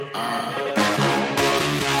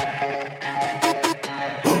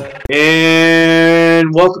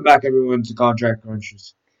And welcome back, everyone, to Contract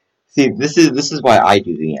Crunchers. See, this is why I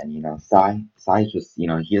do the end. Sai just he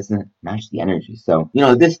doesn't match the energy. So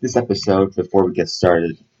this episode, before we get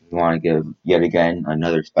started, we want to give yet again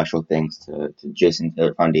another special thanks to Jason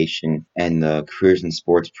Taylor Foundation and the Careers in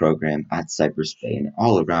Sports program at Cypress Bay and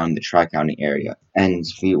all around the Tri-County area. And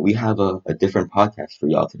we have a different podcast for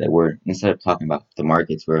y'all today. Where instead of talking about the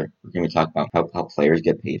markets, we're going to talk about how players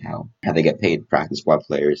get paid, how they get paid, practice squad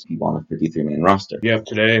players, people on the 53-man roster. Yep,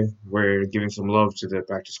 today we're giving some love to the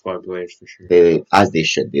practice squad players for sure. They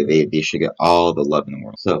should. They should get all the love in the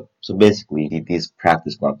world. So basically, these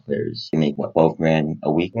practice squad players, they make what, $12,000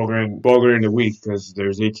 a week? $12,000 a week, because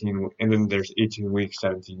there's 18, and then there's 18 weeks,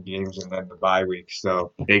 17 games, and then the bye week.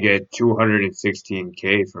 So they get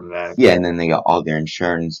 $216K from that. Yeah, and then they got all their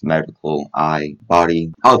insurance, medical, eye,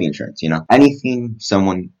 body, all the insurance. Anything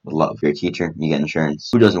someone would love. If you're a teacher, you get insurance.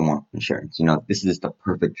 Who doesn't want insurance? This is the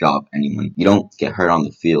perfect job. Anyone. You don't get hurt on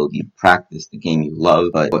the field. You practice the game you love,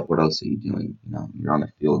 but what else are you doing? You're on the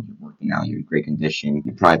field, you're working out, you're in great condition,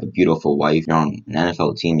 you probably have a beautiful wife, you're on an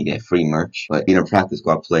NFL team, you get free merch. But being a practice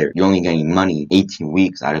squad player, you're only getting money 18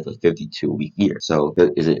 weeks out of a 52-week year. So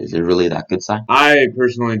is it really that good, Si? I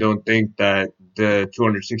personally don't think that the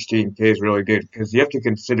 216K is really good, because you have to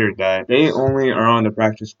consider that they only are on the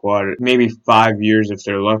practice squad maybe 5 years if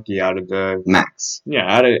they're lucky out of the max. Yeah,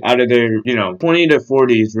 out of their 20 to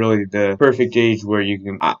 40 is really the perfect age where you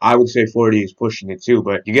can. I would say 40 is pushing it too,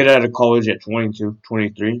 but you get out of college at 22,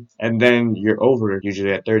 23, and then you're over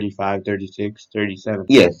usually at 35, 36, 37.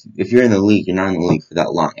 Yeah, if you're in the league, you're not in the league for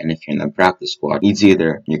that long, and if you're in the practice squad, it's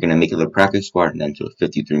either you're gonna make it to the practice squad and then to a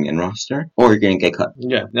 53-man roster, or you're gonna get cut.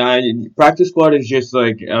 Yeah, now practice squad is just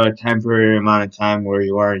like a temporary amount of time where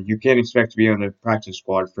you are. You can't expect to be on the practice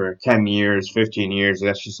squad for 10 years, 15 years.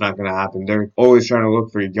 That's just not gonna happen. They're always trying to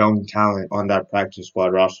look for young talent on that practice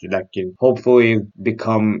squad roster that can hopefully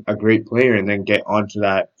become a great player and then get onto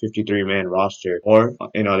that 53-man roster. Or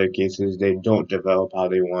in other cases, they don't develop how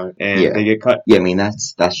they want and they get cut. Yeah, I mean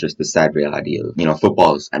that's just the sad reality of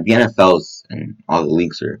football's and the NFL's and all the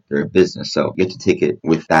leagues they're a business. So you have to take it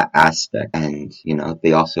with that aspect, and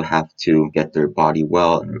they also have to get their body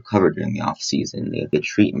well and recover during the off season. They get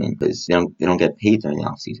treatment because they don't get paid during the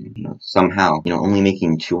off season. Somehow only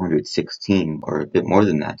making 216 or a bit more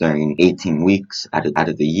than that during 18 weeks out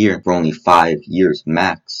of the year for only 5 years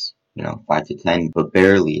max. 5 to 10, but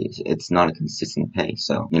barely. It's not a consistent pay.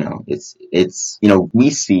 So, it's we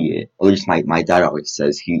see it. At least my dad always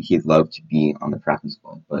says he'd love to be on the practice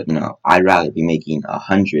squad, but I'd rather be making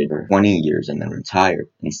 100 for 20 years and then retire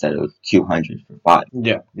instead of 200 for 5.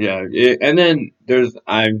 Yeah. And then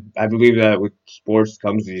I believe that with sports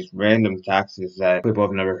comes these random taxes that people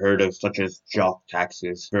have never heard of, such as jock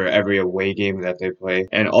taxes for every away game that they play.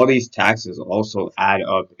 And all these taxes also add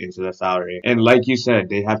up into the salary. And like you said,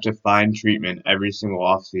 they have to find treatment every single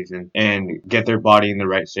offseason and get their body in the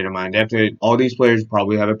right state of mind. All these players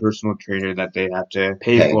probably have a personal trainer that they have to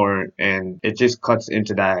pay for, and it just cuts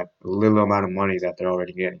into that little amount of money that they're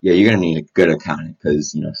already getting. Yeah, you're gonna need a good accountant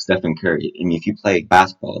because Stephen Curry. I mean, if you play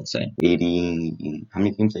basketball, let's say 80, how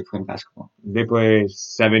many games they play in basketball? They play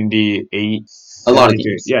 78. A lot of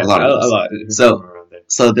games. Yeah, a lot.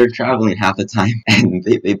 So they're traveling half the time, and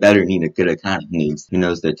they better need a good accountant who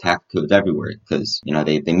knows their tax codes everywhere, because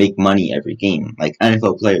they make money every game. Like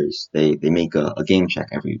NFL players, they make a game check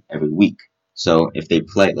every week. So if they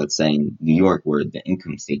play, let's say in New York, where the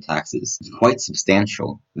income state tax is quite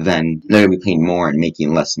substantial, then they're going to be paying more and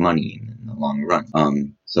making less money in the long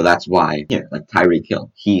run. So that's why, like Tyreek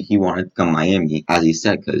Hill, he wanted to come to Miami, as he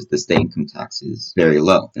said, because the state income tax is very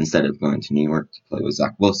low, instead of going to New York to play with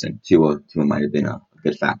Zach Wilson. Tua might have been a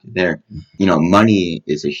good factor there. Money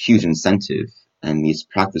is a huge incentive, and these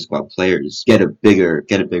practice squad players get a bigger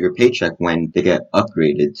paycheck when they get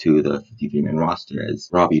upgraded to the 53-man roster, as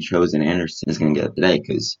Robbie Chosen Anderson is going to get today,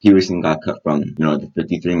 because he recently got cut from the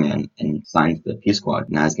 53-man and signed to the P squad.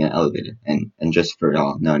 Now he's getting elevated. And just for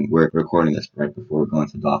y'all knowing, we're recording this right before we're going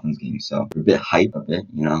to the Dolphins game, so we're a bit hype of it.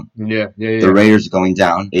 Yeah. The Raiders are going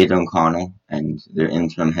down. Aiden O'Connell and their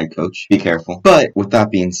interim head coach. Be careful. But with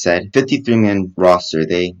that being said, 53-man roster,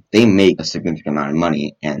 they make a significant amount of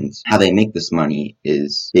money, and how they make this money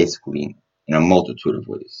is basically in a multitude of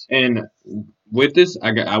ways. And with this,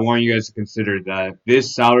 I want you guys to consider that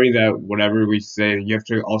this salary, that whatever we say, you have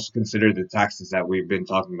to also consider the taxes that we've been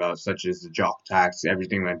talking about, such as the jock tax,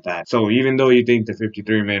 everything like that. So even though you think the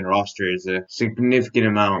 53-man roster is a significant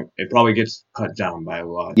amount, it probably gets cut down by a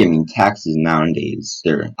lot. Yeah, I mean, taxes nowadays,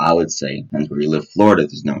 I would say, depends where you live. Florida,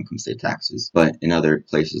 there's no income state taxes. But in other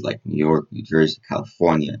places like New York, New Jersey,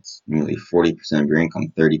 California, it's nearly 40% of your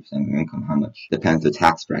income, 30% of your income. How much? Depends the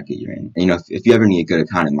tax bracket you're in. And, if you ever need a good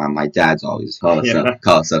accountant, my dad's always call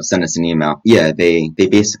us up, send us an email. Yeah, they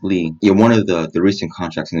basically, one of the recent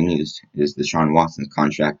contracts in the news is the Deshaun Watson's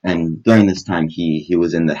contract. And during this time, he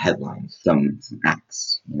was in the headlines, some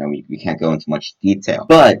acts. We can't go into much detail.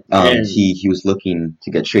 But he was looking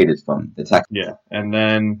to get traded from the Texans. Yeah, and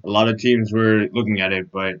then a lot of teams were looking at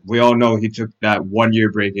it, but we all know he took that 1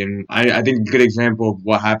 year break, and I think a good example of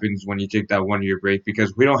what happens when you take that 1 year break,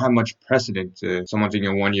 because we don't have much precedent to someone taking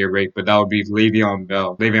a 1 year break, but that would be Le'Veon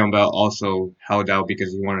Bell. Le'Veon Bell also held out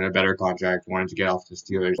because he wanted a better contract, wanted to get off the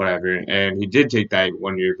Steelers, whatever, and he did take that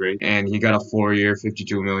 1 year break, and he got a 4 year,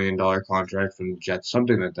 $52 million contract from the Jets,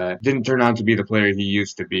 something like that. Didn't turn out to be the player he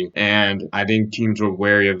used to be, and I think teams were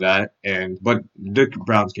wary of that, but the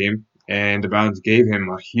Browns came, and the Browns gave him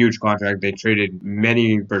a huge contract. They traded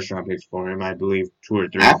many first-round picks for him, I believe 2 or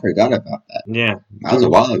 3. I forgot about that. Yeah. That was a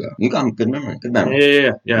while ago. You got good memory. Good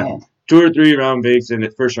memory. Yeah. 2 or 3 round picks and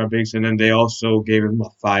first-round picks, and then they also gave him a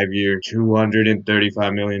 5 year,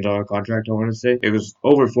 $235 million contract, I want to say. It was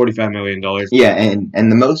over $45 million. Yeah,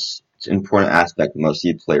 and the most important aspect most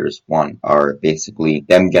youth players want are basically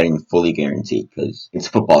them getting fully guaranteed, because it's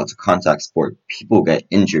football, it's a contact sport. People get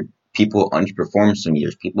injured. People underperform some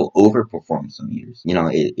years. People overperform some years.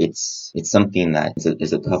 It's something that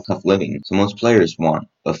is a tough living. So most players want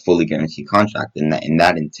a fully guaranteed contract, and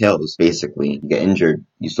that entails basically you get injured,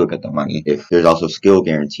 you still get the money. If there's also skill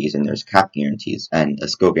guarantees and there's cap guarantees, and a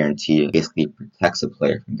skill guarantee basically protects a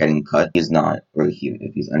player from getting cut.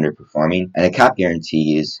 If he's underperforming, and a cap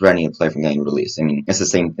guarantee is preventing a player from getting released. I mean, it's the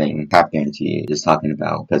same thing. Cap guarantee is talking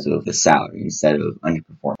about because of the salary instead of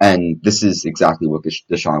underperforming. And this is exactly what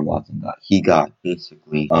Deshaun Watson got. He got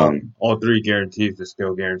basically all 3 guarantees: the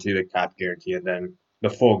skill guarantee, the cap guarantee, and then the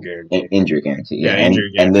full guarantee. Injury guarantee. Yeah,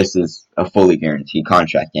 injury guarantee. And this is a fully guaranteed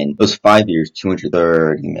contract. And it was 5 years,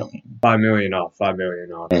 $230 million. $5 million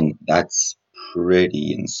off. And that's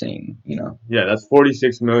pretty insane, Yeah, that's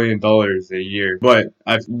 $46 million a year. But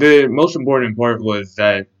the most important part was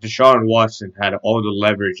that Deshaun Watson had all the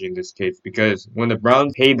leverage in this case, because when the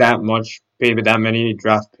Browns paid that many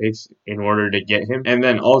draft picks in order to get him, and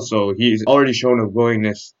then also he's already shown a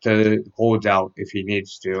willingness to hold out if he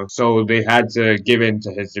needs to, so they had to give in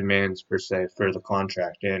to his demands per se for the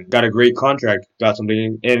contract, and got a great contract, got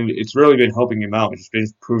something, and it's really been helping him out. It's been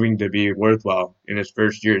proving to be worthwhile in his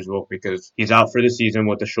first year as well, because he's out for the season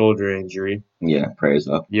with a shoulder injury. Yeah, prayers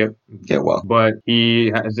up. Yep. Get well. But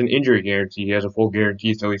he has an injury guarantee. He has a full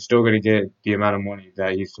guarantee, so he's still going to get the amount of money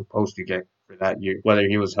that he's supposed to get for that year, whether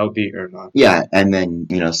he was healthy or not. Yeah, and then,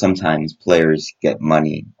 sometimes players get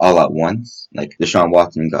money all at once. Like Deshaun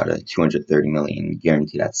Watson got a $230 million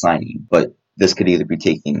guaranteed at signing, but this could either be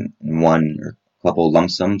taken in one or couple lump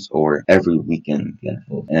sums or every weekend in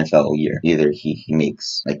the NFL year. Either he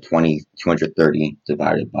makes like 230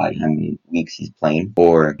 divided by how many weeks he's playing,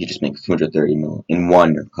 or he just makes 230 million in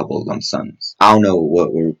one or couple lump sums. I don't know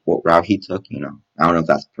what route he took, I don't know if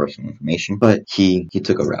that's personal information, but he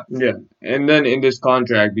took a route. Yeah. And then in this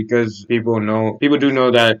contract, because people do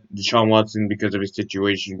know that Deshaun Watson, because of his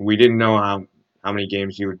situation, we didn't know how many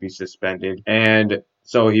games he would be suspended. And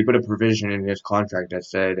so he put a provision in his contract that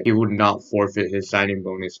said he would not forfeit his signing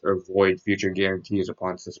bonus or void future guarantees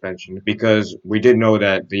upon suspension, because we did know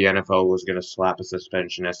that the NFL was going to slap a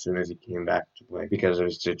suspension as soon as he came back to play because of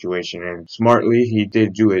his situation. And smartly, he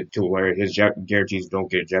did do it to where his guarantees don't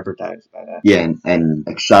get jeopardized by that. Yeah,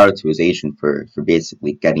 and shout out to his agent for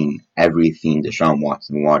basically getting everything Deshaun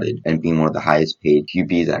Watson wanted and being one of the highest paid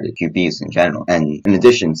QBs at it, QBs in general. And in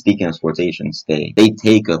addition, speaking of sports agents, they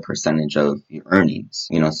take a percentage of your earnings.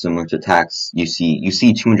 Similar to tax, you see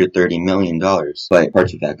 $230 million, but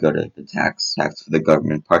parts of that go to the tax for the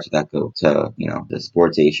government, parts of that go to, the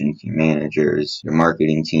sports agents, your managers, your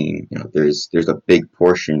marketing team. There's a big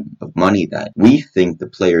portion of money that we think the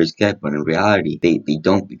players get, but in reality, they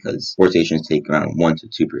don't, because sports agents take around 1 to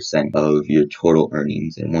 2% of your total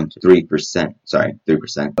earnings, and 1 to 3%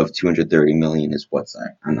 of $230 million is what's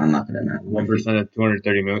I'm not going to know. 1% of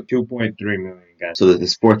 $230 million, $2.3 million. at. So the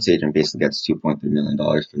sports agent basically gets $2.3 million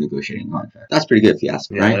for negotiating a contract. That's pretty good if you ask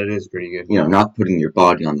me, Yeah, right? that is pretty good. Not putting your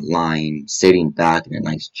body on the line, sitting back in a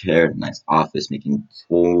nice chair, in a nice office, making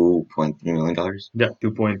 $2.3 million. Yeah,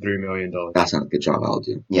 $2.3 million. That's not a good job I'll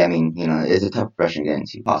do. Yeah, it's a tough profession to get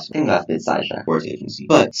into, possibly. I think that's a bit sidetracked, sports agency.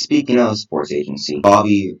 But speaking of sports agency,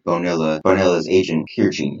 Bobby Bonilla's agent, pure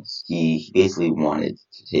genius. He basically wanted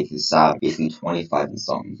to take his salary, basically 25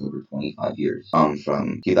 installments over 25 years,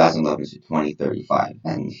 from 2011 to 2035,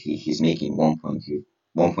 and he's making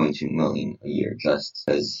 1.2 million a year just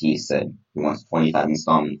because he said he wants 25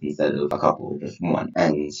 installments instead of a couple, just one.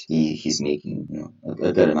 And he's making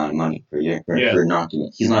a good amount of money per year for not doing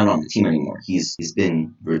it. He's not on the team anymore. He's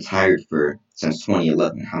been retired since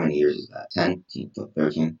 2011. How many years is that? 10,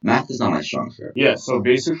 13? Math is not my strong suit. Yeah, so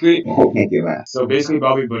basically, Thank you, math. So basically,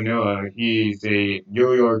 Bobby Bonilla, he's a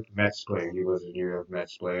New York Mets player. He was a New York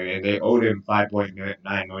Mets player, and they owed him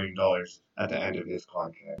 $5.9 million at the end of his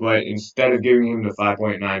contract. But instead of giving him the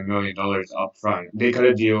 $5.9 million up front, they cut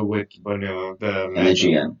a deal with Bonilla, And the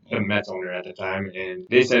GM. the Mets owner at the time, and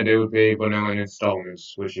they said they would pay Bonilla in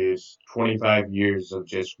installments, which is 25 years of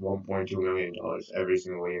just $1.2 million every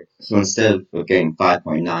single year. So instead of getting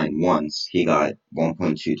 5.9 once, he got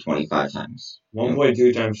 1.2 25 times.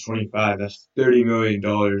 1.2 times 25, that's $30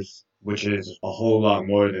 million, which is a whole lot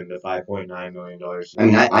more than the $5.9 million.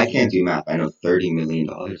 I can't do math. I know $30 million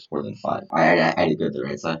more than 5. I did good the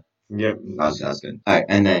right side. Yep. That was good. All right,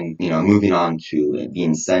 and then moving on to the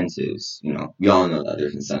incentives. We all know that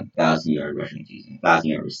there's incentive: 1,000-yard rushing season,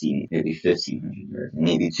 1,000-yard receiving, maybe 1,500 yards,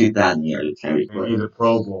 maybe 2,000 yards attempt. Maybe the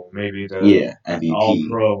Pro Bowl, maybe the MVP,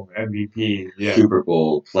 All-Pro, MVP, Super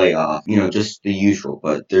Bowl, playoff. Just the usual.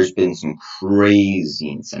 But there's been some crazy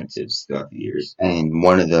incentives throughout the years, and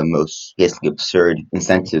one of the most basically absurd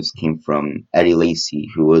incentives came from Eddie Lacy,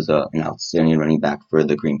 who was an outstanding running back for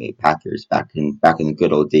the Green Bay Packers back in the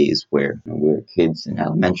good old days where we were kids in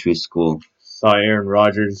elementary school. Saw Aaron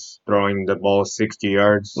Rodgers throwing the ball 60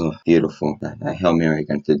 yards. Oh, beautiful. That Hail Mary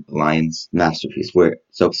against the Lions. Masterpiece.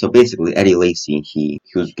 So basically Eddie Lacy, he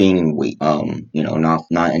was gaining weight. Not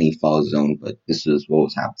any fall zone, but this is what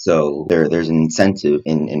was happening. So there's an incentive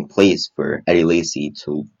in place for Eddie Lacy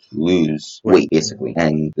to lose weight, basically.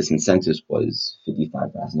 And this incentive was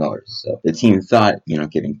 $55,000. So the team thought,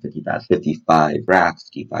 giving 55 racks,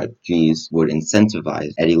 55 G's would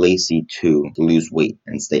incentivize Eddie Lacy to lose weight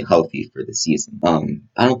and stay healthy for the season.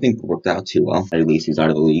 I don't think it worked out too well. Eddie Lacy's out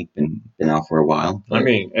of the league, been out for a while. I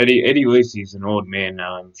mean, Eddie Lacy's an old man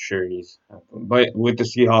now. I'm sure but with the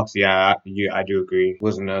Seahawks, I do agree. It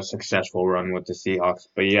wasn't a successful run with the Seahawks,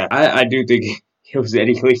 but yeah, I do think it was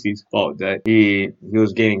Eddie Lacy's fault that he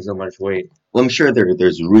was gaining so much weight. Well, I'm sure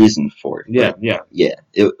there's reason for it. Yeah.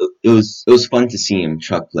 It was fun to see him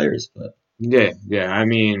chuck players, but yeah. I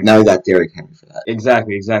mean, now we got Derrick Henry for that.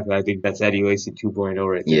 Exactly. I think that's Eddie Lacy 2.0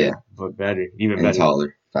 right there. Yeah, but better, even and better,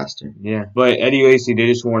 taller, faster. Yeah, but Eddie Lacy, they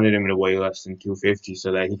just wanted him to weigh less than 250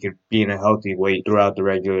 so that he could be in a healthy weight throughout the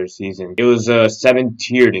regular season. It was a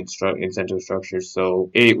 7-tiered incentive structure, so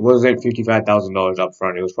it wasn't $55,000 up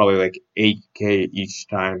front. It was probably like $8K each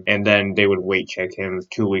time, and then they would weight check him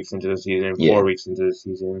 2 weeks into the season, 4 weeks into the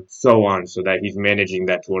season, so on, so that he's managing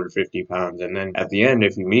that 250 pounds. And then at the end,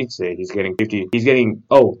 if he meets it,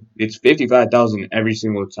 it's 55,000 every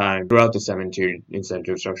single time throughout the 7-tiered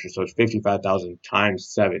incentive structure. So it's 55,000 times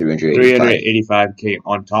 7. 385K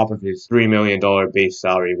on top of his $3 million base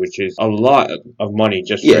salary, which is a lot of money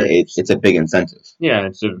just for... It's a big incentive. Yeah,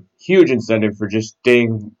 it's a huge incentive for just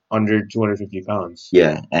staying under 250 pounds.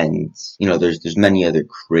 Yeah, and there's many other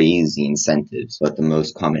crazy incentives, but the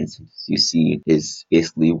most common incentives you see is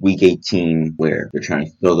basically week 18, where they're trying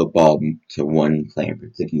to throw the ball to one player in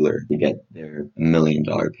particular to get their $1 million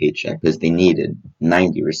paycheck because they needed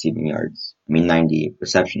 90 receiving yards. 90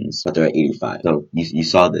 receptions, but they're at 85. So you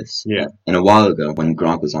saw this. Yeah. And a while ago, when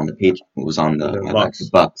Gronk was on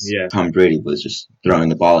the Bucks, yeah. Tom Brady was just throwing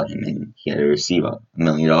the ball at him, and he had to receive $1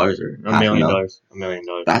 million or $1 million. $1 million.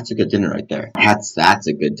 That's a good dinner right there. That's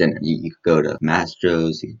a good dinner. You could go to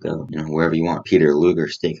Mastro's, you could go, wherever you want. Peter Luger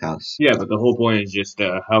Steakhouse. Yeah, but the whole point is just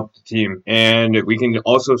to help the team. And we can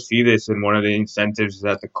also see this in one of the incentives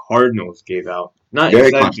that the Cardinals gave out.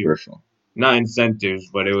 Very controversial. Not incentives,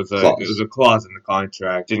 but it was a clause in the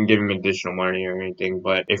contract. Didn't give him additional money or anything,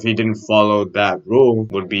 but if he didn't follow that rule,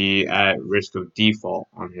 would be at risk of default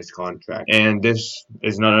on his contract. And this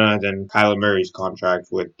is none other than Kyler Murray's contract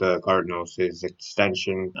with the Cardinals, his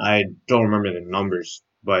extension. I don't remember the numbers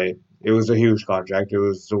but it was a huge contract. It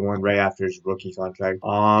was the one right after his rookie contract.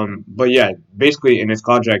 But yeah, basically in his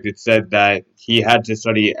contract it said that he had to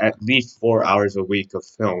study at least 4 hours a week of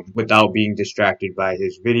film without being distracted by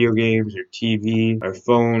his video games or TV or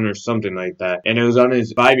phone or something like that. And it was on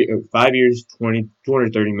his 5 years,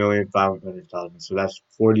 230,500,000. So that's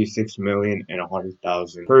 46 million and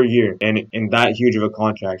 100,000 per year. And in that huge of a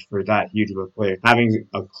contract for that huge of a player, having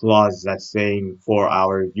a clause that's saying 4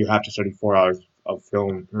 hours, you have to study 4 hours of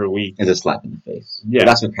film per week. It's a slap in the face. Yeah. But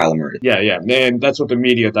that's what Kyler Murray did. Yeah. And that's what the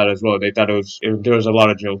media thought as well. They thought there was a lot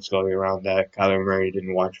of jokes going around that Kyler Murray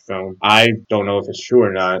didn't watch film. I don't know if it's true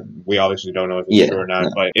or not. We obviously don't know if it's true or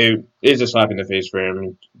not, but it is a slap in the face for him.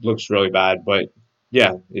 It looks really bad, but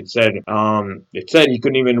yeah, it said he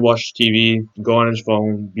couldn't even watch TV, go on his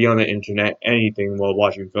phone, be on the internet, anything while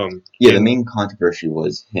watching film. Yeah, the main controversy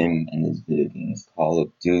was him and his video games, Call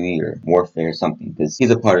of Duty or Warfare or something, because he's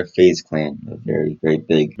a part of FaZe Clan, a very, very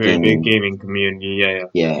big big gaming community. Yeah.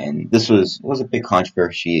 Yeah, and it was a big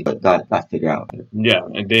controversy, but got figured out. Yeah,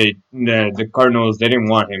 and the Cardinals, they didn't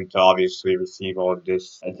want him to obviously receive all of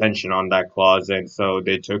this attention on that clause, and so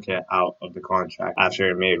they took it out of the contract after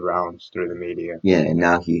it made rounds through the media. Yeah, and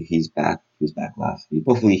now he's back. He was back last week.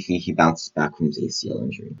 Hopefully he bounces back from his ACL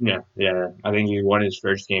injury. Yeah. I think he won his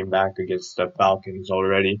first game back against the Falcons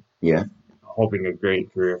already. Yeah. Hoping a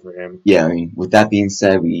great career for him. Yeah, I mean, with that being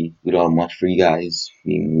said, we don't have much for you guys.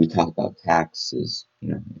 We talk about taxes.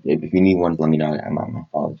 If you need one, let me know. My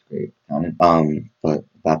father's a great accountant. But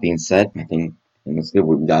that being said, I think it's good.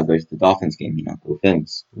 We got to go to the Dolphins game. Go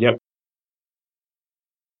Fins. Yep.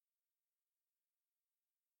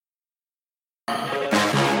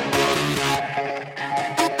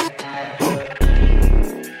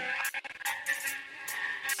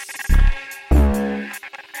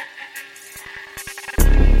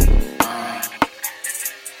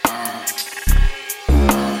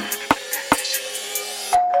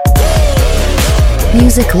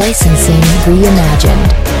 Music licensing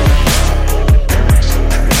reimagined.